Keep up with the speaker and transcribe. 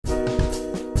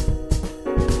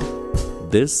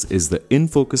This is the In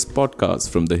Focus podcast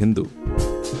from The Hindu.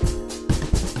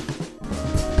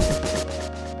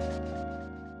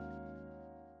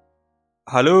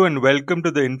 Hello and welcome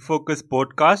to the In Focus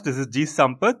podcast. This is G.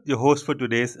 Sampath, your host for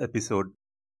today's episode.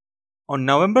 On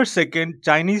November 2nd,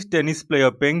 Chinese tennis player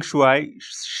Peng Shuai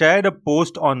shared a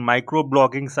post on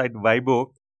microblogging site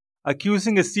Weibo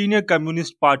accusing a senior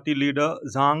Communist Party leader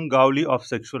Zhang Gaoli of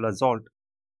sexual assault.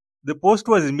 The post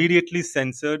was immediately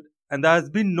censored and there has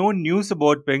been no news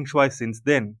about Peng Shuai since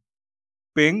then.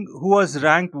 Peng, who was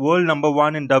ranked world number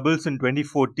 1 in doubles in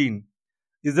 2014,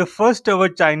 is the first ever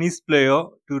Chinese player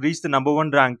to reach the number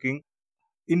 1 ranking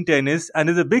in tennis and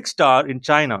is a big star in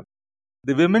China.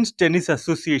 The Women's Tennis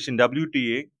Association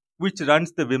WTA, which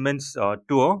runs the women's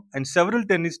tour, and several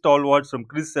tennis stalwarts from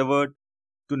Chris Evert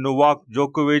to Novak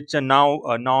Djokovic and now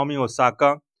Naomi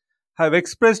Osaka have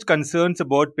expressed concerns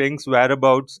about Peng's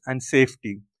whereabouts and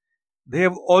safety. They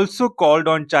have also called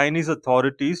on Chinese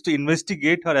authorities to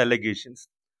investigate her allegations.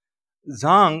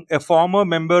 Zhang, a former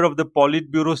member of the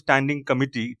Politburo Standing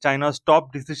Committee, China's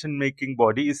top decision-making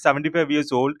body, is 75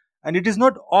 years old, and it is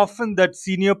not often that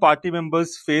senior party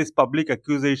members face public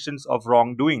accusations of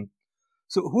wrongdoing.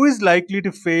 So, who is likely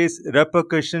to face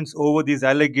repercussions over these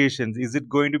allegations? Is it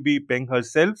going to be Peng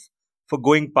herself for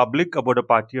going public about a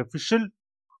party official?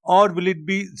 Or will it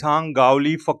be Zhang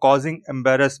Gaoli for causing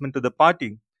embarrassment to the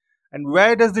party? And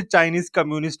where does the Chinese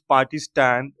Communist Party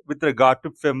stand with regard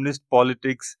to feminist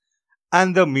politics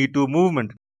and the Me Too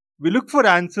movement? We look for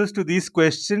answers to these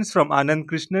questions from Anand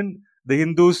Krishnan, the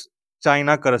Hindu's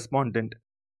China correspondent.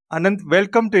 Anand,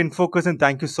 welcome to InFocus and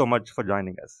thank you so much for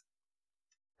joining us.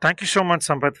 Thank you so much,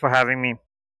 Sampath, for having me.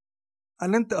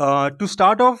 Anand, to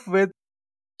start off with,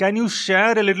 can you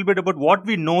share a little bit about what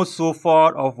we know so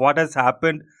far of what has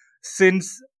happened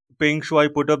since Peng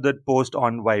Shuai put up that post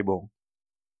on Weibo?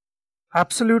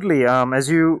 Absolutely. As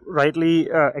you rightly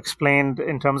explained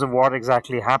in terms of what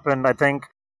exactly happened, I think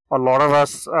a lot of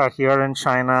us here in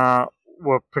China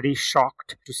were pretty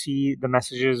shocked to see the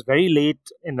messages very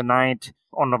late in the night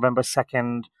on November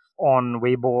 2nd on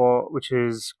Weibo, which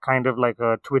is kind of like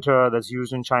a Twitter that's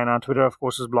used in China. Twitter, of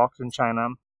course, is blocked in China.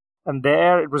 And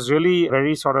there it was really a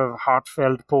very sort of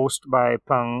heartfelt post by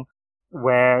Peng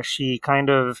where she kind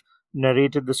of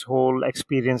narrated this whole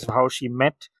experience of how she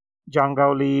met Zhang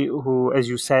Gaoli, who, as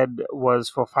you said, was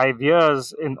for 5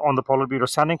 years on the Politburo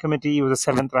Standing Committee. He was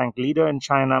a 7th ranked leader in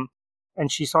China.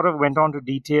 And she sort of went on to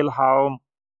detail how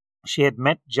she had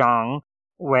met Zhang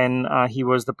when he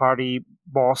was the party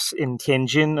boss in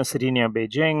Tianjin, a city near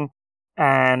Beijing.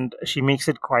 And she makes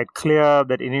it quite clear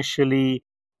that initially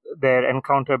their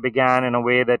encounter began in a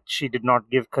way that she did not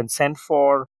give consent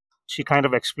for. She kind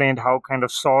of explained how kind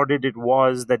of sordid it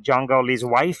was that Zhang Gaoli's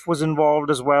wife was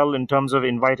involved as well in terms of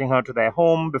inviting her to their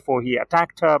home before he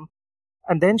attacked her.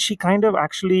 And then she kind of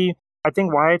actually, I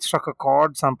think why it struck a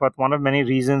chord, Sampath, one of many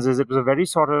reasons is it was a very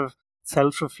sort of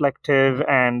self-reflective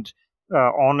and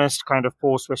honest kind of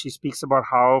post where she speaks about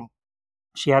how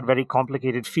she had very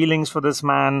complicated feelings for this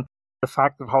man. The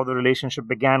fact of how the relationship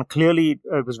began, clearly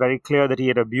it was very clear that he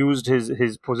had abused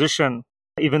his position,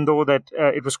 even though that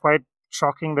it was quite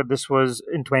shocking that this was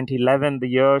in 2011, the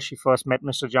year she first met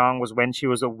Mr. Zhang was when she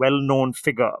was a well-known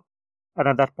figure. And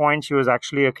at that point, she was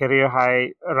actually a career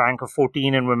high rank of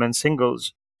 14 in women's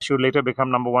singles. She would later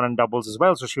become number 1 in doubles as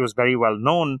well. So she was very well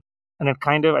known. And it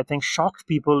kind of, I think, shocked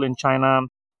people in China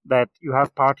that you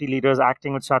have party leaders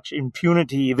acting with such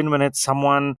impunity, even when it's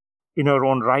someone in her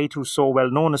own right who's so well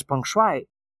known as Peng Shuai.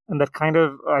 And that kind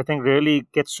of, I think, really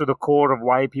gets to the core of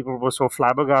why people were so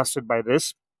flabbergasted by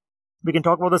this. We can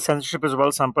talk about the censorship as well,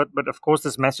 Sampath, but of course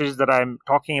this message that I'm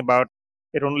talking about,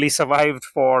 it only survived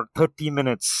for 30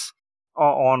 minutes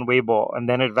on Weibo, and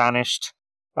then it vanished.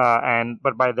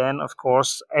 But by then, of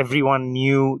course, everyone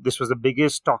knew this was the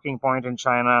biggest talking point in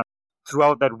China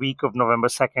throughout that week of November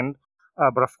 2nd.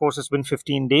 But of course, it's been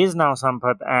 15 days now,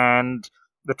 Sampath, and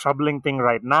the troubling thing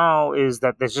right now is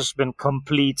that there's just been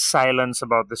complete silence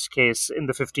about this case in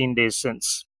the 15 days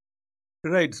since.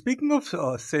 Right. Speaking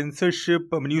of censorship,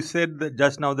 I mean, you said that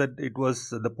just now that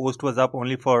the post was up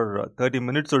only for 30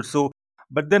 minutes or so.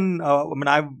 But then,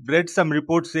 I've read some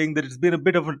reports saying that it's been a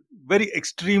bit of a very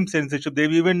extreme censorship.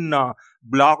 They've even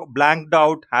blanked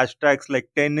out hashtags like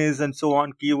tennis and so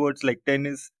on, keywords like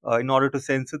tennis, in order to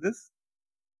censor this.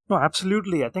 No,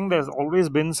 absolutely. I think there's always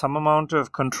been some amount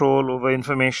of control over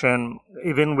information,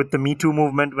 even with the Me Too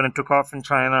movement when it took off in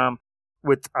China,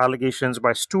 with allegations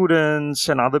by students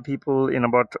and other people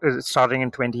starting in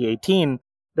 2018.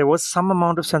 There was some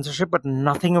amount of censorship, but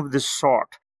nothing of this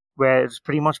sort, where it's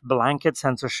pretty much blanket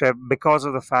censorship because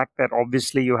of the fact that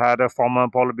obviously you had a former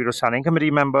Politburo Standing Committee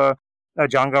member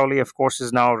Zhang Gaoli, of course,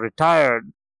 is now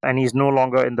retired and he's no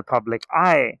longer in the public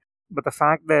eye. But the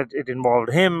fact that it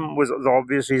involved him was the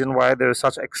obvious reason why there was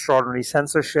such extraordinary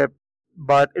censorship.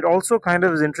 But it also kind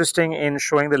of is interesting in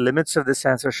showing the limits of this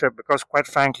censorship because, quite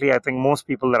frankly, I think most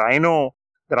people that I know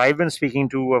that I've been speaking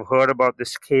to have heard about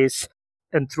this case.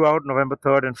 And throughout November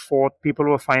 3rd and 4th, people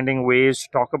were finding ways to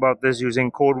talk about this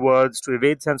using code words to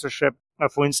evade censorship.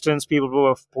 For instance, people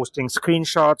were posting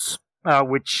screenshots,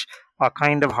 which are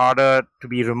kind of harder to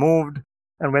be removed.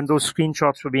 And when those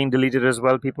screenshots were being deleted as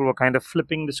well, people were kind of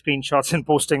flipping the screenshots and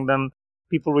posting them.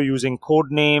 People were using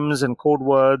code names and code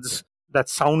words that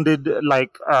sounded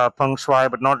like Peng Shuai,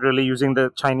 but not really using the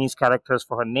Chinese characters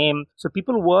for her name. So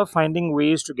people were finding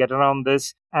ways to get around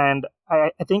this. And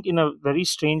I think in a very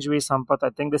strange way, Sampath,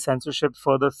 I think the censorship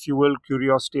further fueled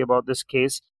curiosity about this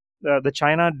case. The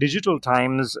China Digital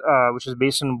Times, which is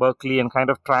based in Berkeley and kind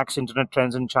of tracks internet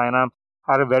trends in China,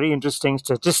 had a very interesting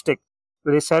statistic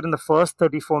where they said in the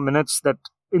 34 minutes that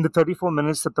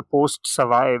the post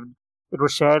survived, it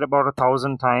was shared about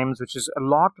 1,000 times, which is a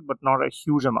lot, but not a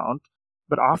huge amount.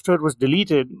 But after it was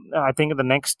deleted, I think in the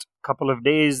next couple of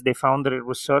days, they found that it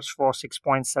was searched for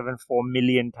 6.74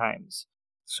 million times.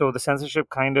 So the censorship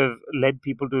kind of led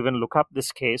people to even look up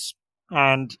this case.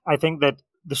 And I think that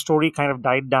the story kind of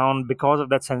died down because of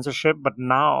that censorship. But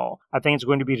now I think it's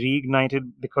going to be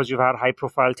reignited because you've had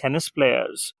high-profile tennis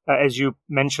players. As you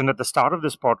mentioned at the start of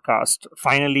this podcast,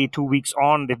 finally, 2 weeks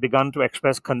on, they've begun to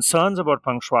express concerns about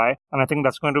Peng Shuai. And I think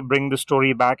that's going to bring the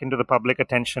story back into the public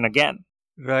attention again.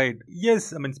 Right.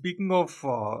 Yes. I mean, speaking of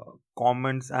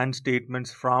comments and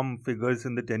statements from figures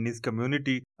in the tennis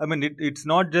community, I mean, it's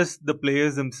not just the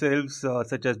players themselves,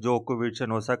 such as Djokovic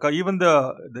and Osaka. Even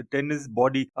the tennis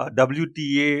body,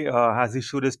 WTA, has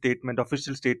issued a statement,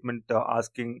 official statement,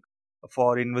 asking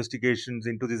for investigations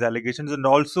into these allegations and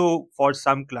also for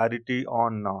some clarity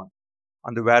on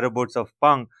the whereabouts of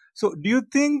Peng. So, do you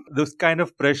think this kind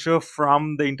of pressure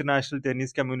from the international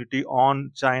tennis community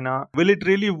on China, will it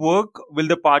really work? Will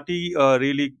the party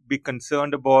really be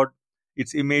concerned about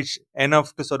its image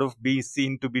enough to sort of be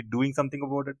seen to be doing something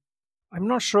about it? I'm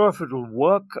not sure if it will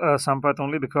work, Sampath,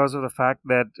 only because of the fact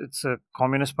that it's a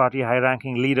Communist Party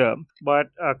high-ranking leader. But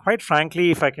quite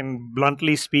frankly, if I can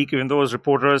bluntly speak, even though as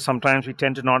reporters sometimes we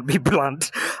tend to not be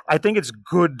blunt, I think it's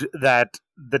good that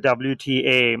the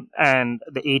WTA and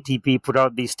the ATP put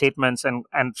out these statements.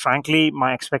 And frankly,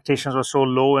 my expectations were so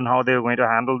low in how they were going to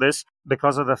handle this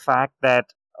because of the fact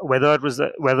that whether it's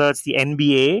the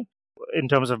NBA in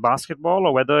terms of basketball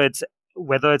or whether it's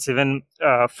even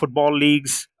football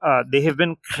leagues, they have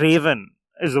been craven,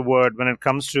 is the word, when it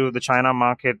comes to the China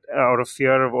market out of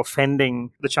fear of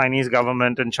offending the Chinese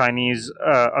government and Chinese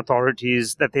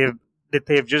authorities, that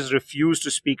they've just refused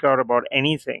to speak out about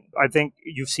anything. I think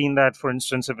you've seen that, for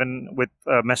instance, even with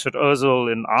Mesut Ozil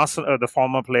in Arsenal, the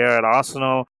former player at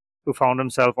Arsenal, who found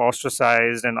himself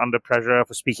ostracized and under pressure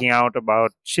for speaking out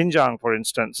about Xinjiang, for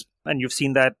instance. And you've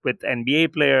seen that with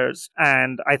NBA players.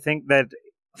 And I think that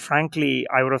frankly,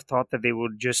 I would have thought that they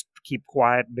would just keep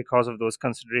quiet because of those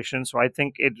considerations. So I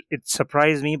think it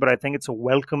surprised me, but I think it's a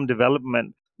welcome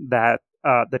development that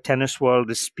the tennis world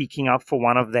is speaking up for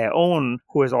one of their own,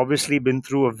 who has obviously been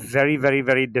through a very, very,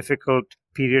 very difficult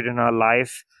period in her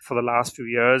life for the last few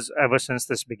years, ever since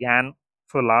this began,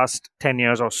 for the last 10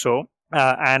 years or so.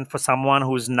 And for someone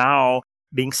who's now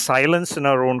being silenced in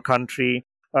her own country,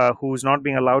 who's not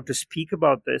being allowed to speak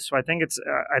about this. So I think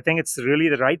it's really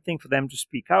the right thing for them to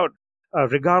speak out,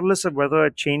 regardless of whether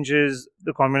it changes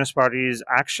the Communist Party's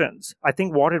actions. I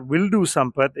think what it will do,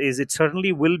 Sampath, is it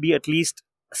certainly will be at least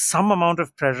some amount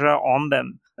of pressure on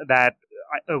them that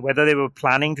whether they were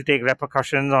planning to take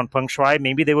repercussions on Peng Shuai,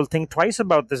 maybe they will think twice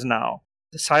about this now.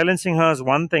 Silencing her is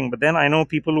one thing, but then I know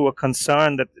people who are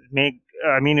concerned that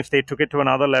if they took it to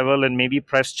another level and maybe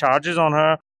press charges on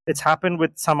her. It's happened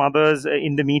with some others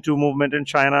in the Me Too movement in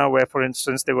China, where, for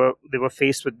instance, they were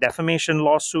faced with defamation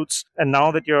lawsuits. And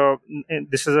now that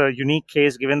this is a unique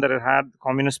case, given that it had the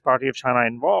Communist Party of China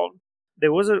involved,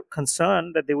 there was a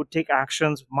concern that they would take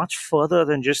actions much further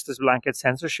than just this blanket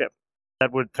censorship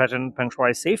that would threaten Peng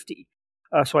Shuai's safety.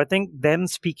 So I think them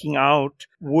speaking out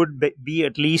would be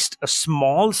at least a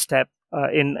small step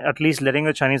in at least letting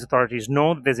the Chinese authorities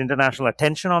know that there's international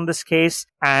attention on this case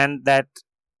and that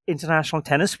international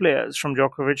tennis players from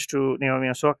Djokovic to Naomi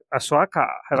Osaka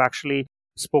have actually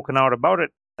spoken out about it.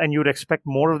 And you'd expect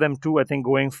more of them too, I think,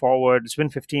 going forward. It's been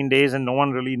 15 days and no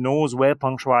one really knows where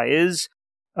Peng Shuai is.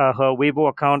 Her Weibo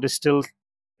account is still,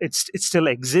 it still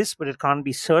exists, but it can't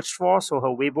be searched for. So her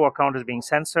Weibo account is being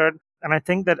censored. And I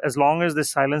think that as long as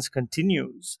this silence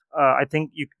continues, I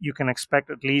think you can expect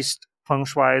at least Peng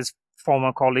Shuai's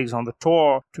former colleagues on the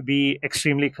tour to be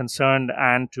extremely concerned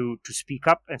and to speak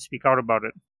up and speak out about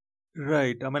it.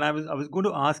 Right. I mean, I was going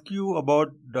to ask you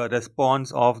about the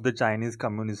response of the Chinese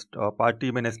Communist Party.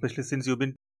 I mean, especially since you've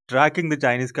been tracking the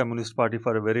Chinese Communist Party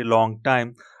for a very long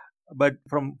time. But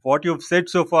from what you've said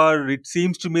so far, it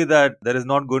seems to me that there is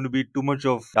not going to be too much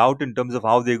of doubt in terms of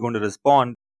how they're going to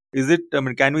respond. Is it? I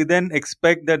mean, can we then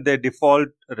expect that their default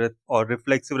or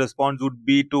reflexive response would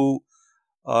be to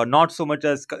not so much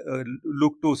as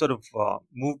look to sort of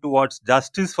move towards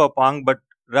justice for Pang, but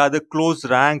rather close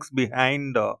ranks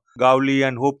behind Gaoli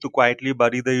and hope to quietly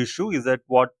bury the issue? Is that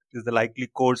what is the likely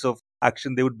course of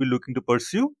action they would be looking to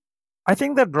pursue? I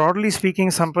think that broadly speaking,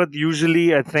 Sampath,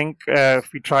 usually I think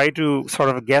if we try to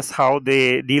sort of guess how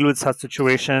they deal with such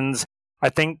situations, I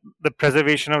think the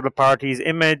preservation of the party's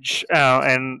image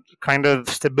and kind of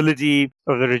stability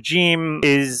of the regime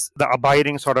is the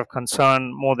abiding sort of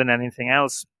concern more than anything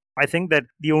else. I think that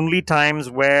the only times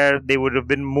where they would have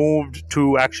been moved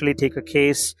to actually take a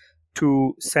case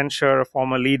to censure a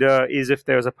former leader is if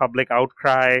there's a public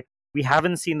outcry. We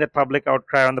haven't seen that public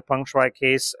outcry on the Peng Shuai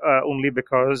case only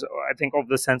because I think of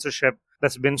the censorship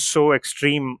that's been so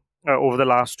extreme over the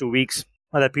last 2 weeks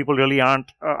that people really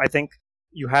aren't. I think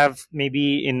you have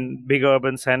maybe in big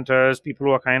urban centers, people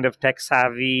who are kind of tech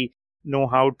savvy, know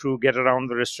how to get around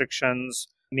the restrictions.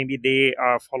 Maybe they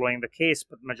are following the case,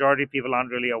 but majority of people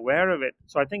aren't really aware of it.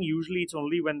 So I think usually it's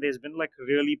only when there's been like a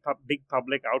really big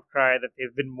public outcry that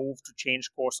they've been moved to change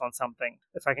course on something.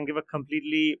 If I can give a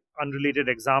completely unrelated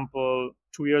example,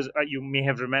 2 years, you may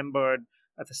have remembered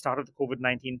at the start of the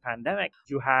COVID-19 pandemic,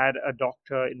 you had a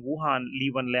doctor in Wuhan,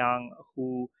 Li Wenliang,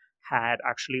 who had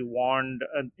actually warned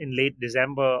in late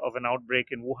December of an outbreak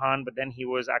in Wuhan, but then he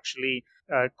was actually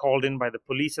called in by the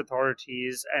police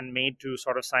authorities and made to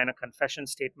sort of sign a confession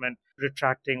statement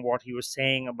retracting what he was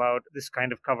saying about this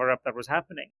kind of cover-up that was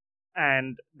happening.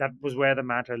 And that was where the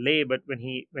matter lay. But when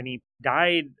he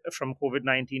died from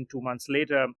COVID-19 2 months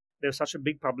later, there was such a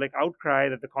big public outcry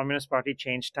that the Communist Party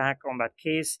changed tack on that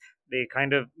case. They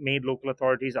kind of made local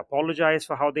authorities apologize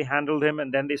for how they handled him,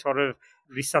 and then they sort of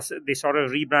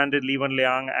rebranded Li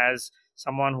Wenliang as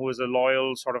someone who was a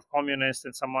loyal sort of communist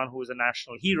and someone who was a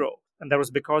national hero. And that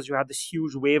was because you had this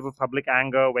huge wave of public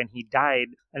anger when he died,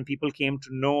 and people came to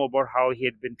know about how he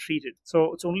had been treated.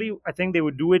 So it's only, I think they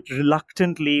would do it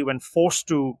reluctantly when forced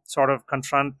to sort of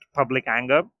confront public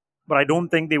anger. But I don't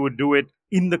think they would do it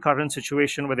in the current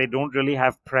situation where they don't really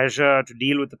have pressure to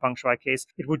deal with the Peng Shuai case.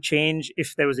 It would change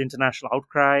if there was international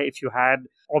outcry. If you had,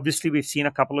 obviously, we've seen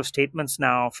a couple of statements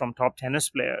now from top tennis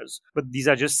players, but these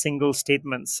are just single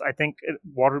statements. I think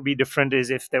what would be different is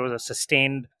if there was a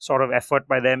sustained sort of effort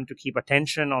by them to keep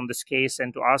attention on this case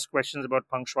and to ask questions about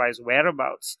Peng Shuai's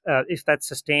whereabouts. If that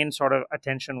sustained sort of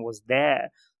attention was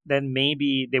there, then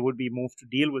maybe they would be moved to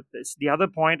deal with this. The other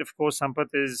point, of course, Sampath,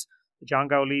 is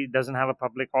Zhang Gaoli doesn't have a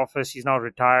public office. He's now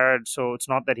retired, so it's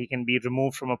not that he can be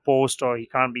removed from a post or he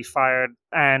can't be fired.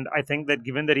 And I think that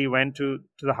given that he went to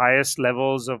the highest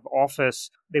levels of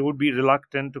office, they would be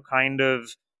reluctant to kind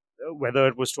of, whether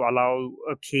it was to allow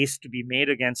a case to be made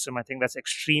against him, I think that's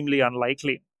extremely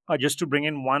unlikely. Just to bring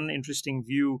in one interesting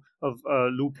view of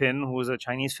Lu Pin, who is a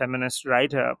Chinese feminist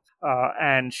writer,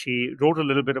 and she wrote a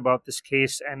little bit about this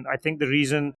case. And I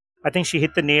think she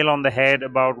hit the nail on the head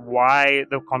about why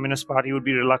the Communist Party would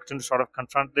be reluctant to sort of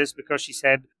confront this, because she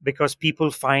said, because people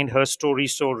find her story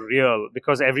so real,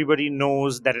 because everybody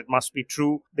knows that it must be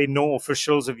true. They know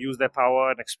officials have used their power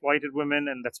and exploited women,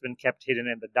 and that's been kept hidden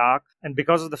in the dark. And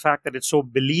because of the fact that it's so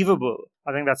believable,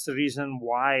 I think that's the reason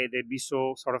why they'd be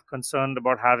so sort of concerned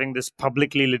about having this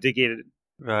publicly litigated.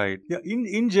 Right. Yeah.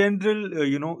 In general,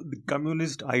 the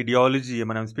communist ideology, I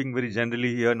mean, I'm speaking very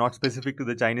generally here, not specific to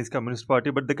the Chinese Communist Party,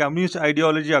 but the communist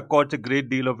ideology accords a great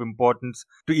deal of importance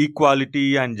to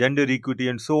equality and gender equity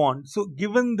and so on. So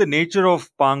given the nature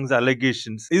of Pang's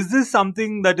allegations, is this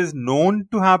something that is known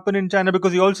to happen in China?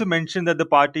 Because you also mentioned that the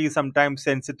party is sometimes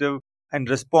sensitive and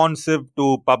responsive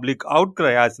to public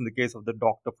outcry, as in the case of the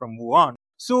doctor from Wuhan.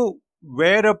 So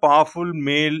where a powerful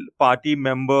male party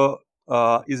member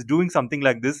is doing something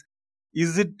like this,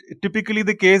 is it typically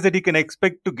the case that he can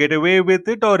expect to get away with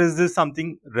it, or is this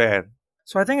something rare?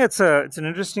 So I think it's an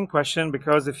interesting question,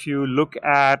 because if you look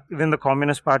at even the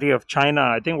Communist Party of China,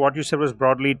 I think what you said was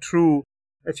broadly true.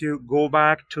 If you go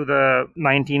back to the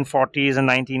 1940s and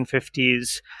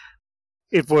 1950s,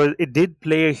 it did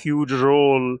play a huge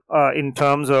role in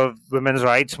terms of women's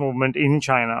rights movement in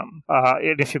China.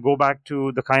 And if you go back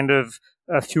to the kind of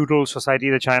feudal society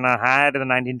that China had in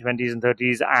the 1920s and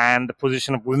 30s and the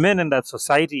position of women in that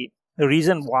society, The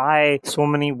reason why so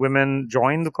many women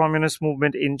joined the communist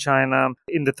movement in China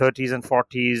in the 30s and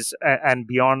 40s and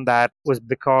beyond that was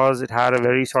because it had a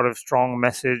very sort of strong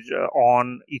message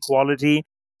on equality.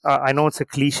 I know it's a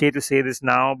cliche to say this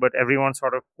now, but everyone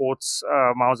sort of quotes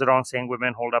Mao Zedong saying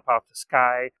women hold up half the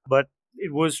sky. But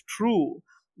it was true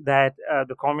that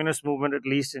the communist movement, at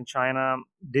least in China,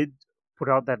 did put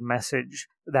out that message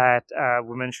that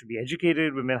women should be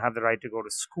educated, women have the right to go to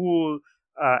school,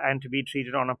 and to be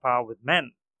treated on a par with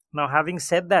men. Now, having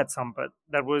said that, Sampath,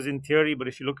 that was in theory, but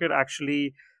if you look at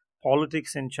actually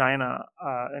politics in China,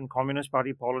 and Communist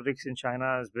Party politics in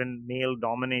China has been male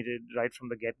dominated right from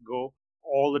the get-go.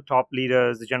 All the top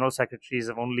leaders, the general secretaries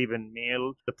have only been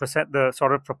male. The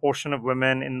sort of proportion of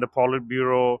women in the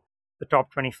Politburo, the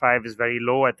top 25 is very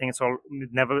low. I think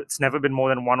it's never been more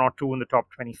than 1 or 2 in the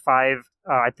top 25.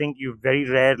 I think you very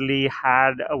rarely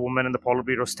had a woman in the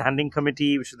Politburo Standing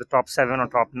Committee, which is the top 7 or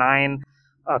top 9.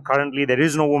 Currently, there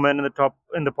is no woman in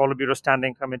the Politburo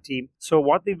Standing Committee. So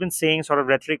what they've been saying, sort of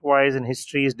rhetoric-wise in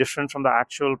history, is different from the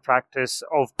actual practice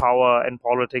of power and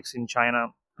politics in China.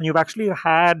 And you've actually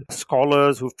had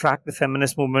scholars who've tracked the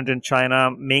feminist movement in China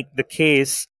make the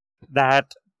case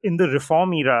that in the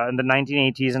reform era, in the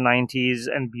 1980s and 90s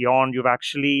and beyond,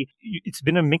 it's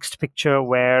been a mixed picture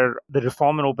where the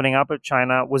reform and opening up of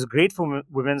China was great for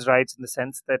women's rights in the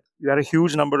sense that you had a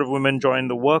huge number of women join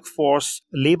the workforce.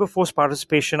 Labor force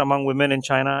participation among women in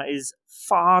China is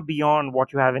far beyond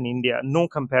what you have in India, no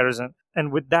comparison.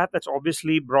 And with that, that's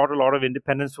obviously brought a lot of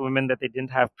independence for women that they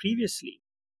didn't have previously.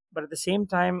 But at the same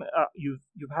time, you've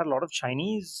had a lot of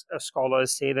Chinese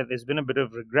scholars say that there's been a bit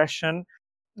of regression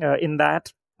in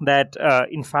that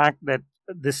in fact, that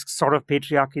this sort of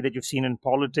patriarchy that you've seen in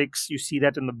politics, you see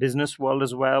that in the business world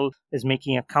as well, is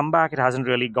making a comeback. It hasn't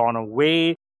really gone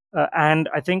away. And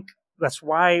I think that's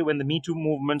why when the Me Too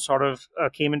movement sort of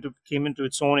came into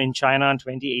its own in China in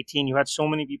 2018, you had so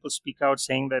many people speak out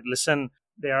saying that, listen,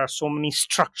 there are so many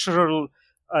structural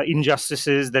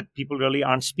injustices that people really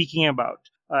aren't speaking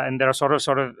about. And they're sort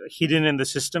of hidden in the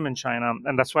system in China.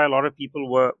 And that's why a lot of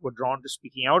people were drawn to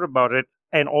speaking out about it.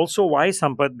 And also why,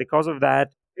 Sampath, because of that,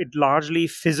 it largely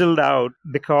fizzled out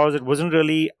because it wasn't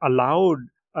really allowed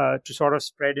to sort of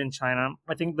spread in China.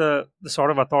 I think the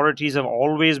sort of authorities have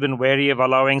always been wary of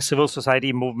allowing civil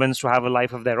society movements to have a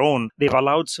life of their own. They've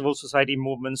allowed civil society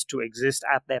movements to exist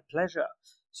at their pleasure.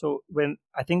 So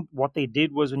I think what they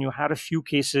did was when you had a few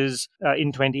cases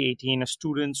in 2018 of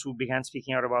students who began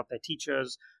speaking out about their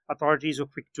teachers, authorities were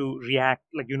quick to react.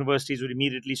 Like universities would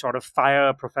immediately sort of fire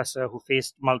a professor who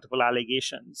faced multiple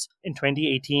allegations. In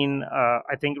 2018,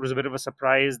 I think it was a bit of a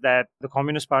surprise that the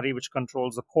Communist Party, which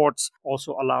controls the courts,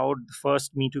 also allowed the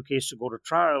first Me Too case to go to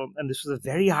trial. And this was a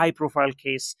very high-profile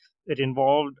case that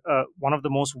involved one of the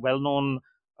most well-known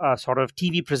sort of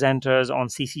TV presenters on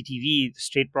CCTV, the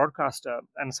state broadcaster,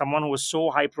 and someone who was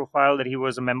so high profile that he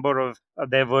was a member of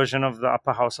their version of the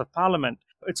upper house of parliament.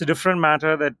 It's a different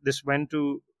matter that this went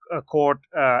to a court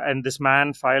and this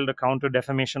man filed a counter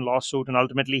defamation lawsuit and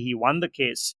ultimately he won the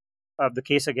case. The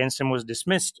case against him was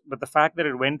dismissed. But the fact that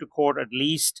it went to court at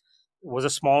least was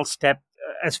a small step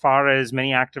as far as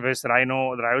many activists that I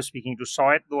know that I was speaking to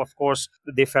saw it, though of course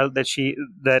they felt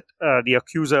that the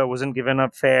accuser wasn't given a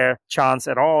fair chance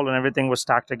at all and everything was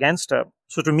stacked against her.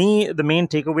 So to me, the main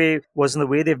takeaway was in the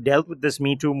way they've dealt with this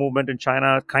Me Too movement in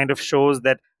China kind of shows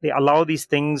that they allow these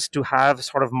things to have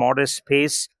sort of modest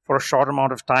space for a short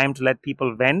amount of time to let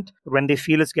people vent. But when they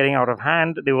feel it's getting out of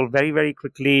hand, they will very, very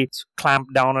quickly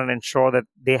clamp down and ensure that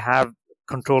they have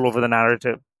control over the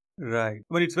narrative. Right.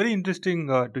 Well, it's very interesting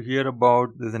to hear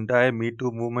about this entire Me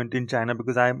Too movement in China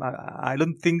because I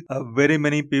don't think very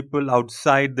many people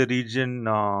outside the region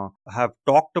have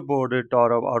talked about it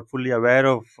or are fully aware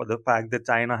of the fact that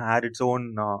China had its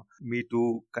own Me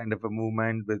Too kind of a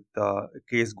movement with a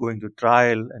case going to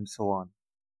trial and so on.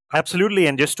 Absolutely.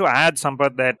 And just to add,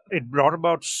 Sampath, that it brought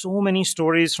about so many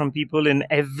stories from people in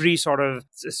every sort of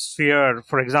sphere.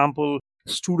 For example,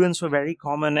 students were very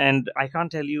common, and I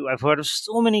can't tell you, I've heard of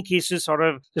so many cases sort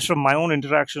of just from my own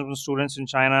interactions with students in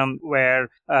China where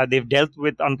they've dealt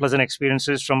with unpleasant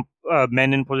experiences from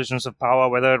men in positions of power,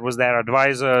 whether it was their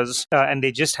advisors, and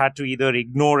they just had to either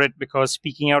ignore it because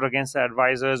speaking out against their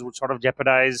advisors would sort of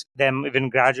jeopardize them even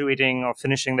graduating or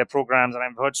finishing their programs. And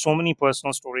I've heard so many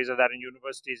personal stories of that in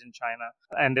universities in China,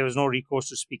 and there was no recourse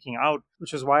to speaking out,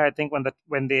 which is why I think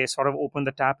when they sort of opened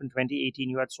the tap in 2018,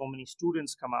 you had so many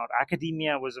students come out.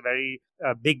 Academia was a very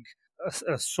big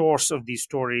a source of these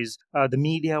stories. The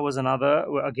media was another,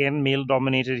 again, male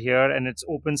dominated here, and it's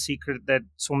open secret that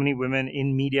so many women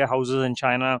in media houses in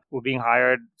China were being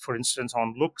hired, for instance,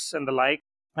 on looks and the like.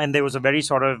 And there was a very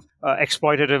sort of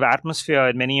exploitative atmosphere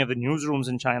in many of the newsrooms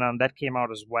in China, and that came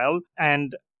out as well.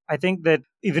 And I think that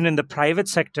even in the private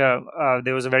sector,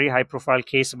 there was a very high profile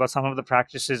case about some of the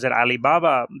practices at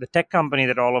Alibaba, the tech company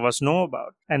that all of us know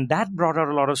about. And that brought out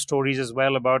a lot of stories as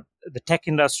well about the tech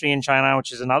industry in China,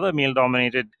 which is another male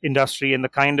dominated industry, and the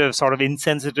kind of sort of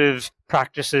insensitive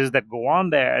practices that go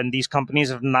on there. And these companies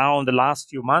have now, in the last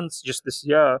few months, just this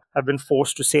year, have been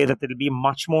forced to say that they'll be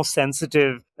much more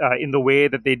sensitive in the way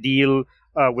that they deal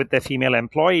with their female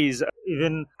employees.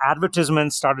 Even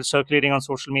advertisements started circulating on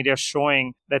social media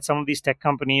showing that some of these tech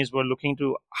companies were looking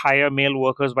to hire male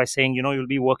workers by saying, you'll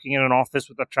be working in an office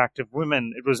with attractive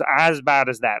women. It was as bad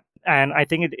as that. And I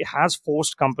think it has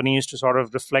forced companies to sort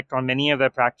of reflect on many of their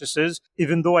practices,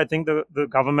 even though I think the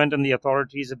government and the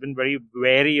authorities have been very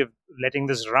wary of letting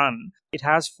this run. It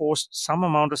has forced some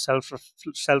amount of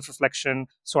self-reflection.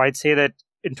 So I'd say that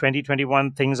in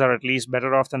 2021, things are at least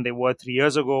better off than they were 3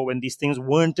 years ago when these things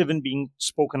weren't even being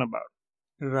spoken about.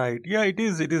 Right. Yeah, it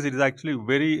is. It is actually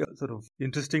very sort of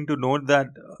interesting to note that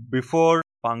before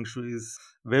Peng Shui's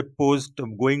web post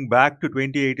going back to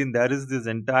 2018, there is this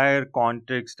entire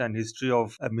context and history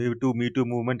of a Me Too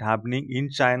movement happening in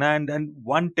China. And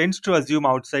one tends to assume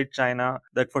outside China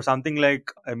that for something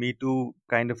like a Me Too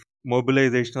kind of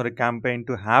mobilization or a campaign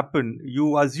to happen,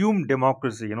 you assume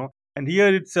democracy, And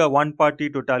here it's a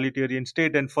one-party totalitarian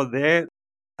state, and for there,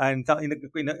 and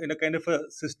in a kind of a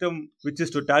system which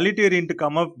is totalitarian, to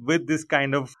come up with this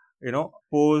kind of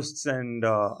posts and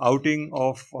outing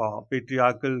of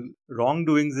patriarchal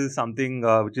wrongdoings is something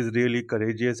which is really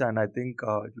courageous, and I think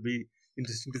it will be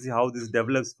interesting to see how this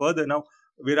develops further. Now,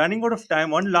 we're running out of time.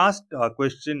 One last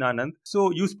question, Anand.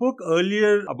 So you spoke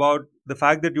earlier about the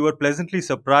fact that you were pleasantly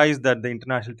surprised that the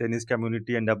international tennis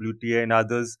community and WTA and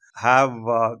others have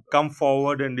come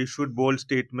forward and issued bold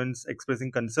statements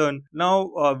expressing concern.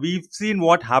 Now, we've seen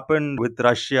what happened with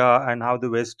Russia and how the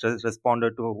West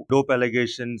responded to dope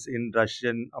allegations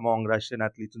among Russian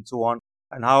athletes and so on,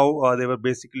 and how they were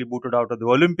basically booted out of the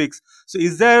Olympics. So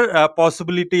is there a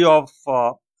possibility of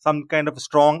some kind of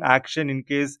strong action in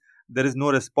case there is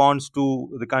no response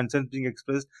to the concerns being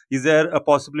expressed? Is there a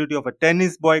possibility of a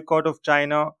tennis boycott of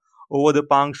China over the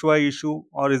Peng Shuai issue,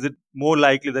 or is it more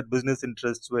likely that business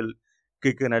interests will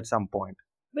kick in at some point?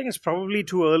 I think it's probably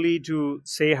too early to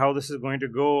say how this is going to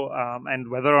go, and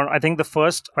whether or I think the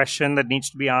first question that needs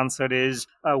to be answered is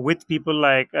with people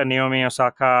like Naomi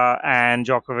Osaka and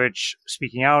Djokovic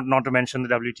speaking out, not to mention the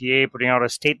WTA putting out a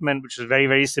statement, which is very,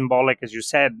 very symbolic, as you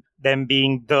said, them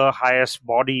being the highest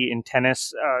body in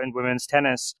tennis, in women's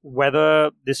tennis,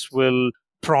 whether this will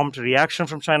prompt reaction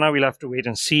from China, we'll have to wait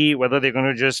and see. Whether they're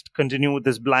going to just continue with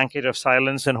this blanket of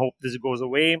silence and hope this goes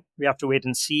away, we have to wait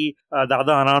and see. The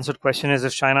other unanswered question is,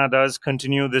 if China does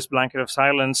continue this blanket of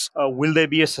silence, will there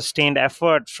be a sustained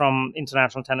effort from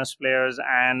international tennis players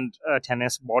and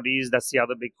tennis bodies? That's the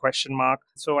other big question mark.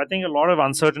 So I think a lot of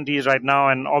uncertainties right now,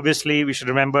 and obviously we should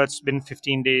remember it's been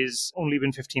 15 days, only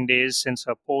been 15 days since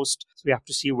her post. So we have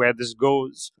to see where this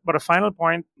goes. But a final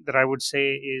point that I would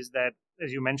say is that,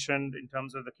 as you mentioned, in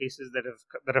terms of the cases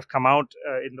that have come out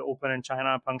in the Open in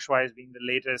China, Peng Shuai as being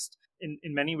the latest. In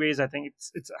many ways, I think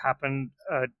it's happened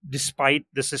despite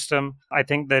the system. I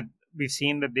think that we've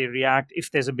seen that they react if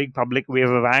there's a big public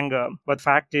wave of anger. But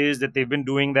fact is that they've been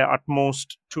doing their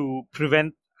utmost to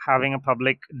prevent having a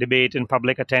public debate and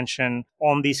public attention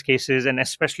on these cases, and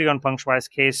especially on Peng Shuai's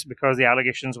case, because the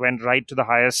allegations went right to the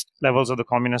highest levels of the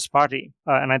Communist Party.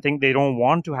 And I think they don't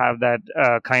want to have that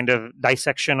kind of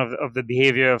dissection of the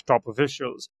behavior of top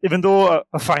officials. Even though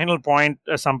a final point,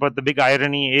 Sampath, the big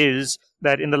irony is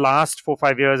that in the last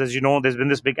 4-5 years, as you know, there's been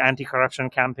this big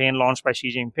anti-corruption campaign launched by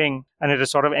Xi Jinping, and it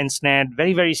has sort of ensnared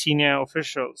very, very senior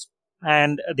officials.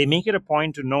 And they make it a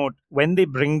point to note when they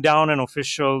bring down an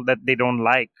official that they don't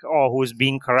like or who is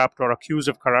being corrupt or accused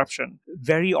of corruption,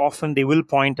 very often they will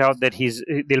point out that he's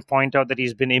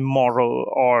been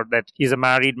immoral, or that he's a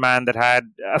married man that had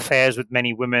affairs with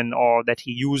many women, or that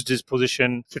he used his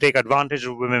position to take advantage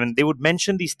of women. They would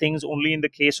mention these things only in the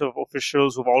case of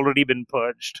officials who've already been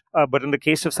purged. But in the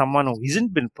case of someone who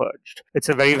isn't been purged, it's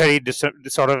a very, very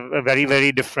very,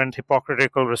 very different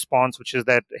hypocritical response, which is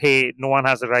that, hey, no one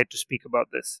has the right to speak about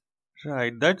this.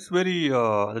 Right. That's very,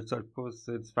 of course,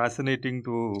 it's fascinating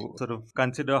to sort of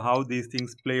consider how these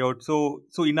things play out. So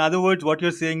in other words, what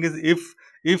you're saying is,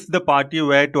 if the party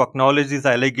were to acknowledge these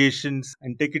allegations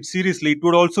and take it seriously, it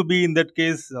would also be in that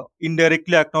case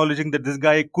indirectly acknowledging that this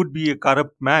guy could be a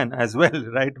corrupt man as well,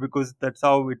 right? Because that's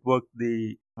how it works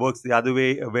the other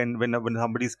way when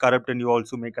somebody is corrupt and you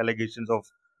also make allegations of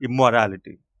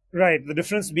immorality. Right. The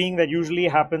difference being that usually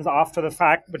happens after the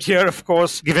fact. But here, of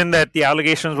course, given that the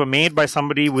allegations were made by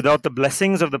somebody without the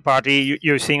blessings of the party,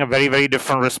 you're seeing a very, very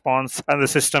different response and the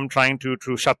system trying to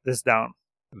shut this down.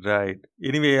 Right.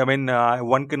 Anyway, I mean,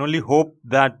 one can only hope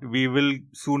that we will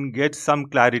soon get some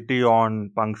clarity on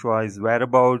Peng Shuai's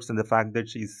whereabouts and the fact that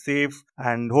she's safe.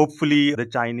 And hopefully, the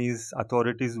Chinese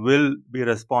authorities will be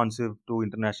responsive to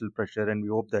international pressure. And we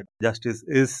hope that justice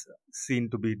is seen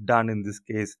to be done in this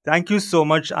case. Thank you so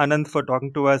much, Anand, for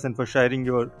talking to us and for sharing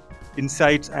your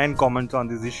insights and comments on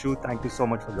this issue. Thank you so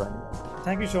much for joining us.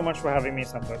 Thank you so much for having me,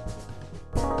 Sampath.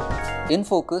 In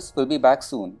Focus will be back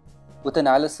soon with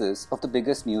analysis of the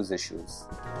biggest news issues.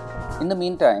 In the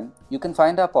meantime, you can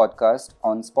find our podcast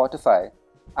on Spotify,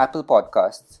 Apple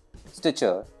Podcasts,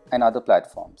 Stitcher, and other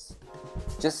platforms.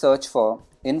 Just search for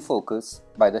In Focus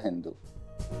by The Hindu.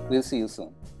 We'll see you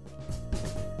soon.